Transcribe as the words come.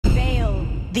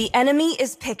The enemy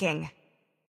is picking.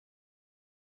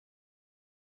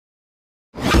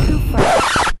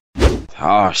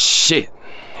 Oh shit.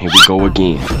 Here we go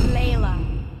again. Layla.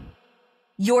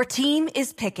 Your team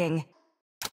is picking.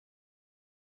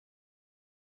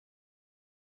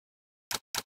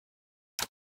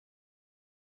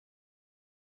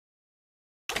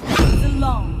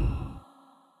 Alone.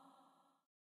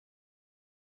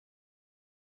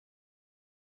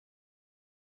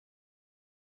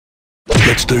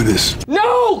 Let's do this.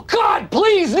 No! God,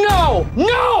 please, no!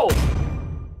 No!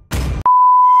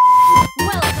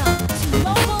 Welcome to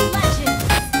Mobile Legends!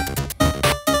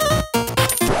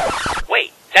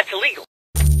 Wait, that's illegal.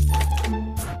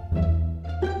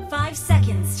 5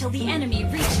 seconds till the enemy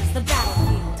reaches the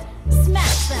battlefield.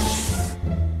 Smash them!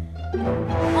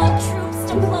 All troops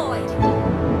deployed!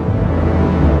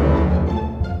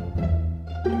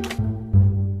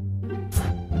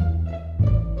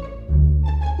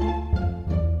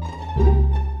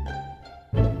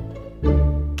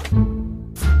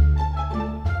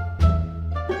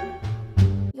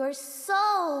 You're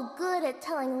so good at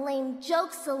telling lame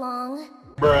jokes along.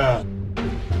 Bruh.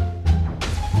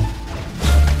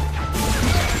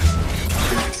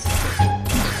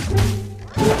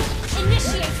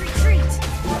 Initiate retreat!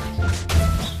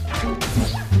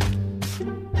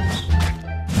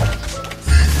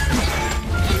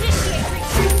 Initiate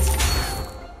retreat!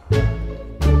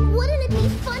 Wouldn't it be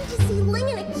fun to see Ling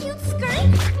in a cute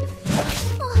skirt?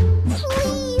 Oh,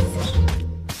 please.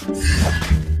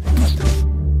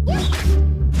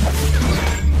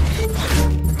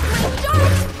 My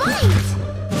dark bite!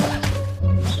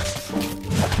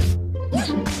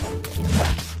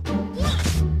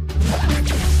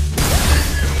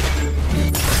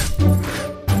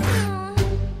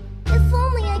 If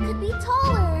only I could be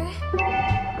taller.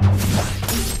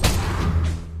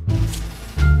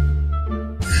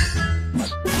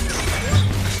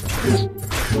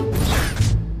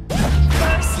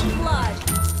 First blood!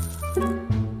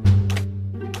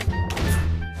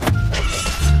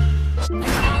 An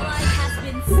ally has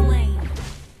been slain.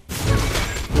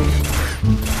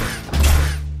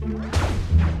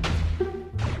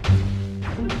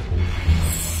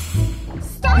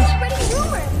 Stop spreading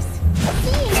rumors!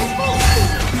 Seeing is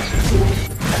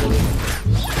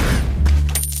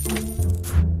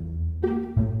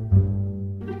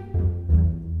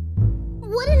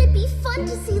Wouldn't it be fun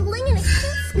to see Ling in a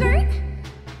cute skirt?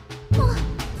 Oh,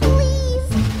 please.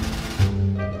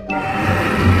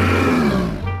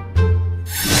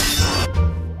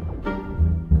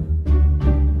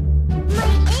 My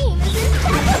aim is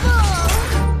impeccable!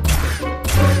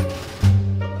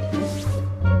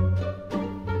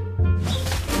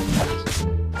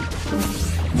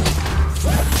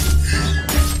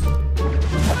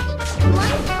 My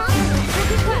confidence will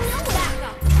be Request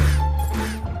backup.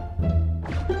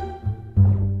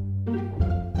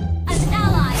 An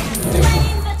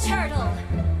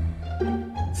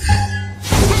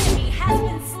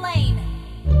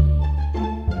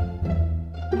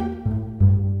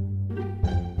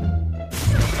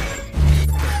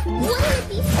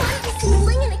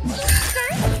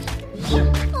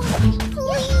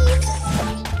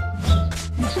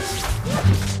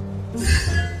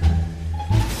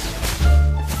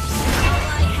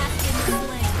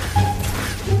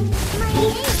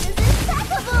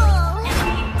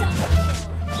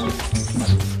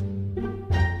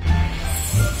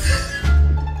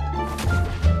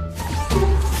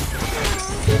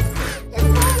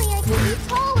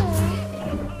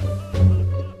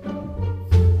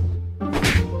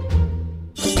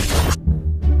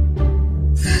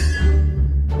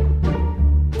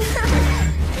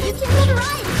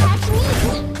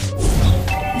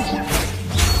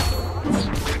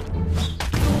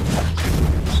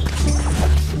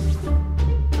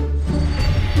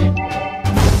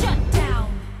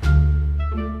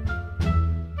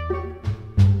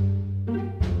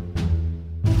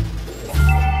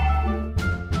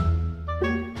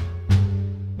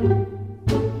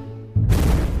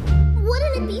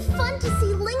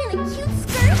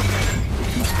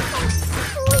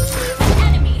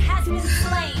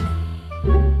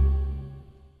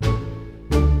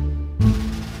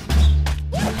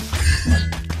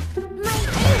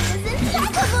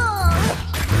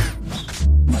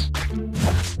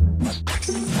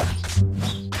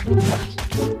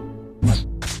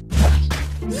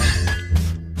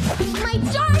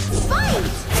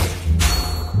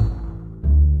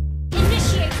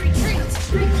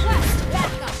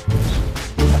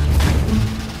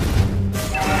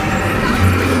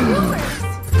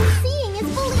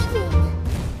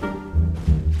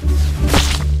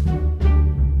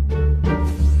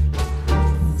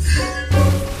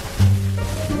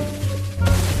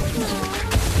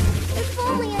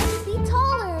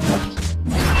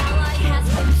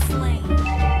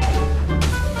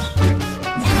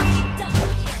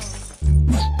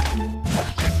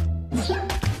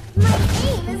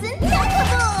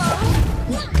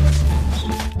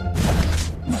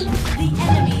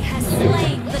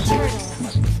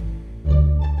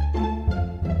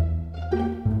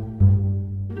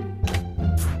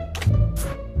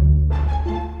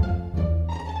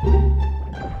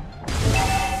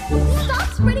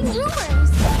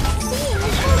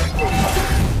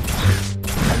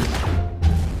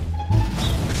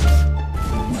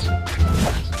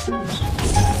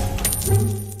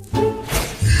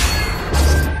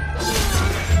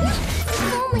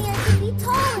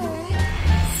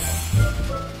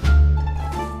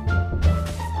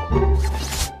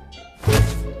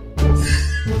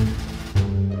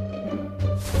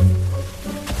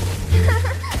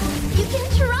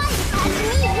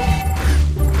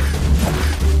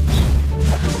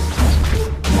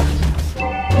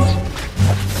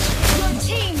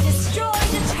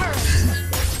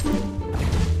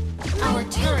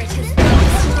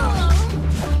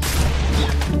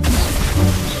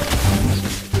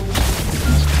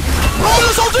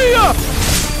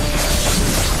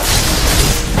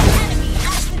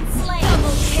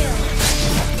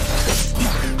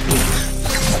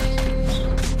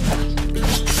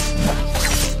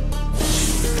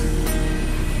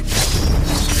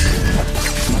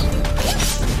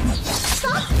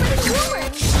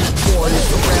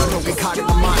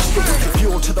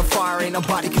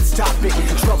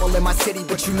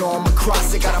but you know I'm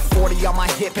across it. Got a 40 on my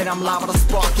hip and I'm liable to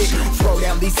spark it. Throw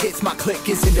down these hits, my click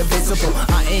is indivisible.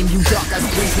 I aim, you duck, I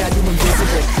squeeze, now you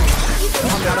invisible.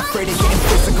 I'm not afraid of getting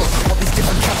physical. All these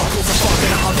different chemicals are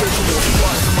fucking up my visuals.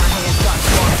 Blood in my hands, got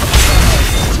sparks on my hands.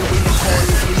 We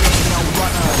notorious, we ain't no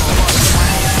runners. Blood in my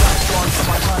hands, got sparks on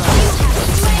my gunners.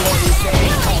 Some warriors, they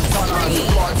ain't called gunners.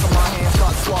 Blood in my hands,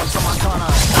 got sparks on my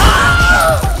gunners.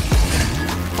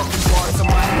 Fucking blood in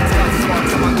my hands, got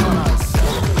sparks on my gunners.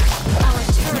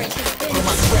 Put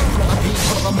my sweat, put my beat,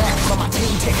 put my map, put my team.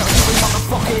 Take out every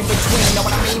motherfucker in between. Know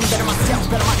what I mean? Better myself,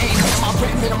 better my aim, better my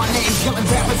rep, better my name. Killing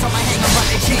rappers on my hang, I'm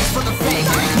running chains for the fame.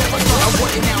 Never thought I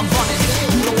would it, now I'm running.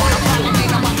 You don't wanna follow me,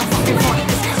 I'm out the fucking running.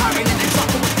 Iron in the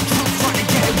trouble with the truth, trying to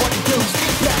get it what it do.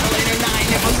 Battling and I ain't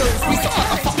never lose. We some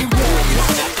motherfucking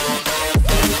warriors.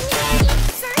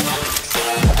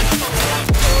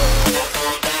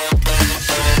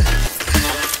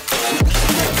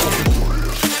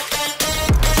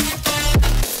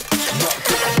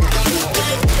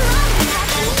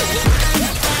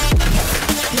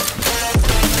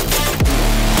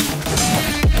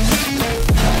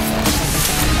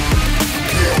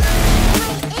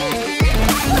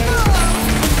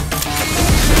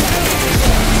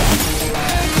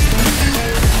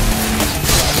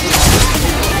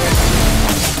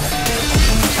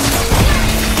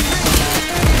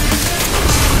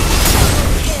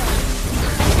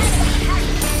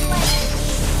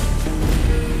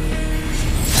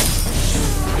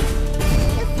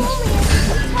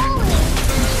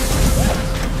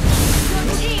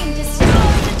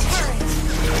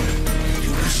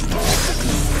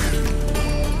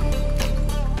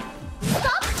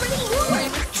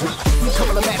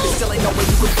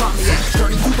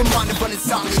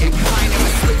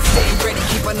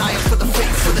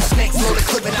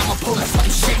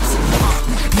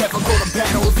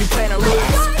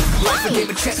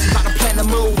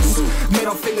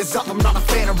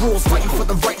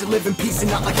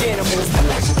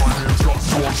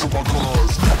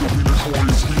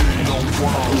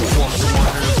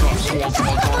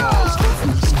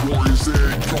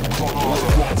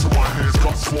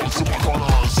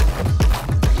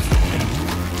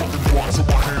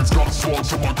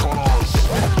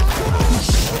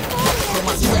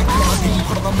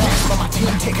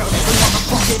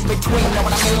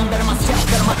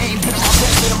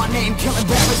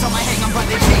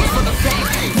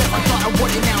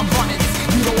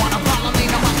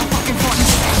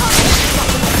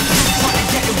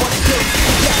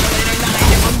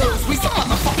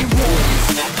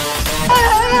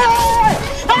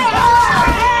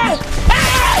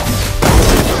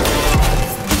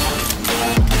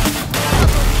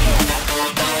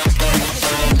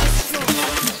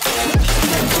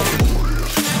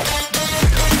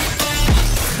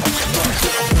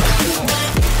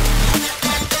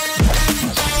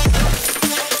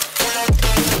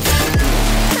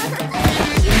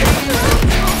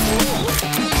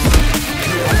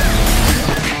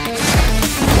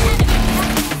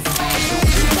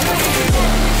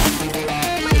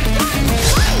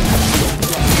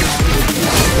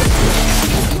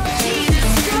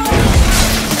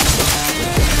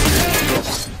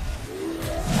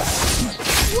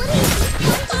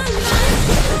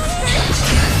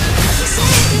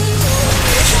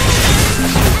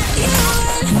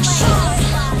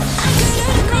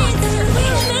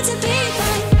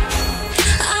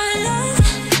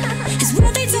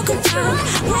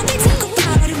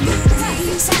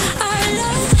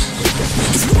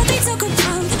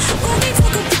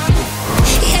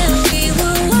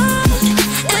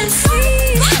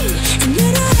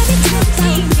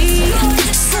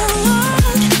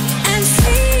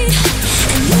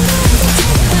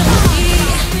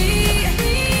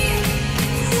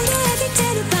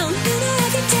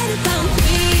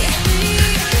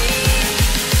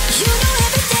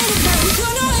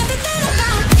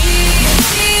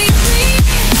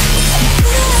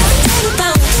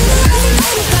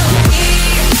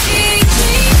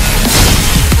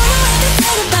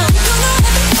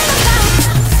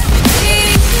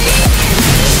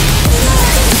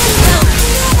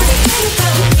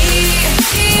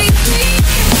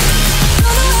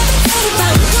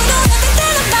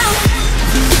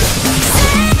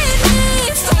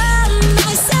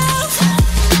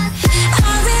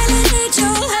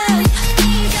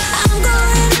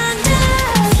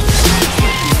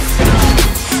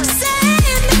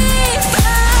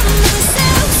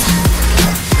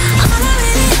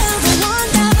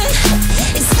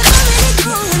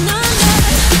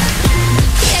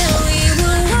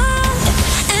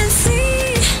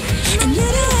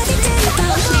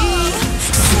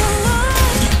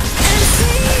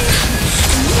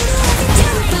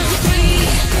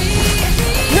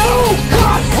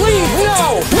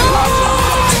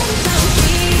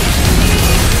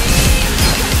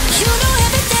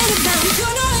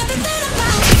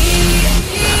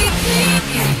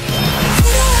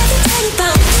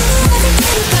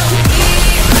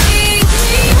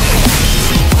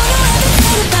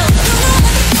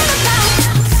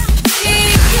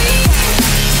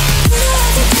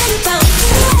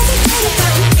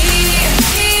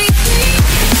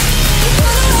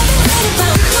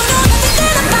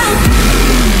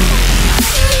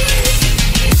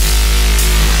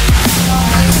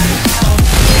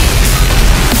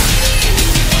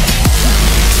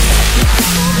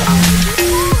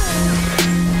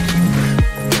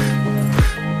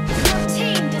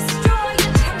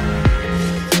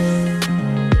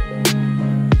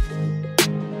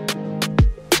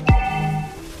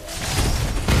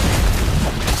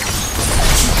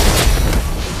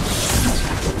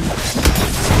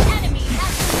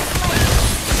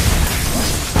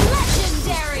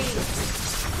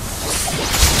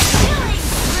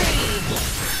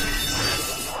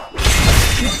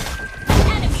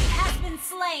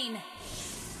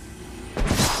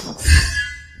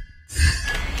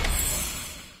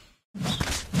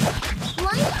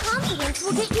 dance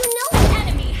will get you nowhere.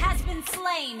 Enemy has been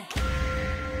slain.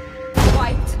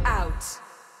 Wiped out.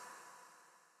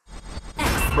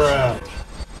 Bruh.